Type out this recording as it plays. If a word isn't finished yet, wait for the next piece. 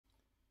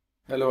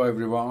Hello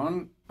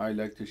everyone, I'd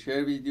like to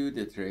share with you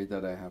the trade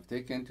that I have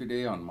taken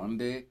today on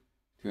Monday,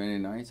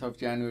 29th of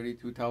January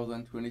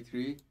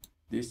 2023.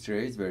 These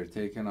trades were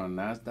taken on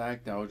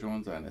Nasdaq, Dow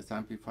Jones and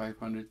S&P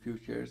 500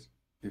 futures.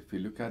 If we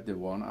look at the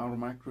 1 hour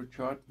macro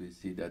chart, we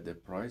see that the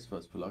price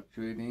was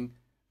fluctuating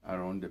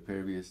around the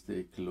previous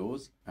day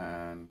close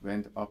and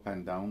went up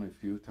and down a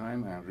few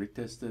times and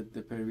retested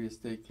the previous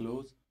day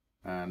close.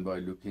 And by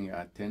looking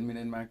at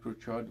 10-minute macro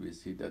chart, we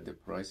see that the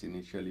price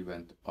initially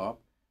went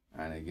up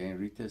and again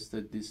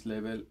retested this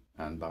level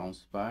and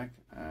bounced back,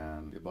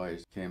 and the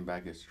buyers came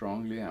back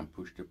strongly and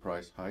pushed the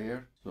price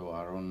higher. So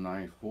around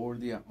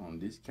 940 on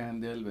this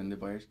candle, when the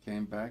buyers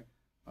came back,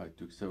 I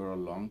took several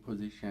long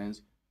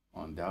positions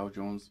on Dow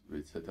Jones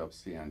with setup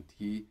C and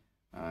T,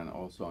 and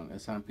also on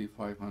S&P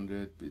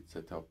 500 with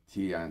setup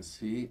T and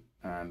C.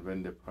 And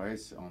when the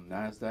price on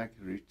Nasdaq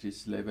reached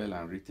this level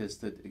and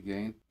retested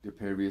again the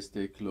previous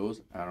day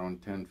close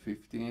around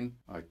 10:15,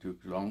 I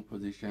took long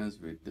positions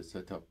with the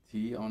setup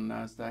T on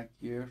Nasdaq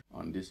here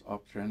on this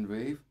uptrend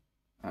wave.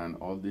 And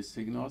all these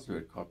signals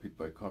were copied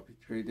by copy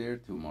trader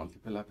to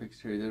multiple Apex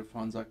Trader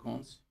funds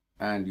accounts.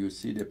 And you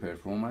see the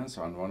performance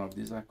on one of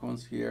these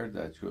accounts here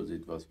that shows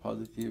it was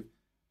positive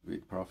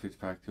with profit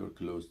factor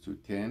close to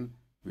 10,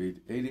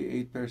 with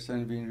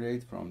 88% win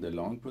rate from the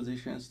long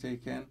positions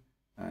taken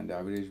and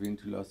average win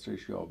to loss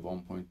ratio of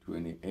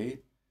 1.28.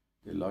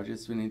 The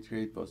largest winning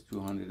trade was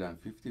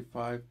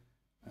 255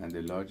 and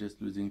the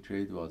largest losing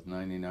trade was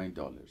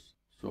 $99.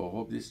 So I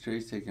hope this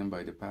trade taken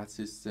by the PAAT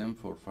system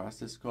for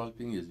fast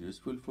scalping is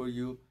useful for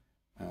you,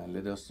 and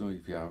let us know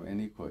if you have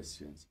any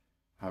questions.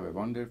 Have a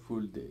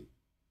wonderful day.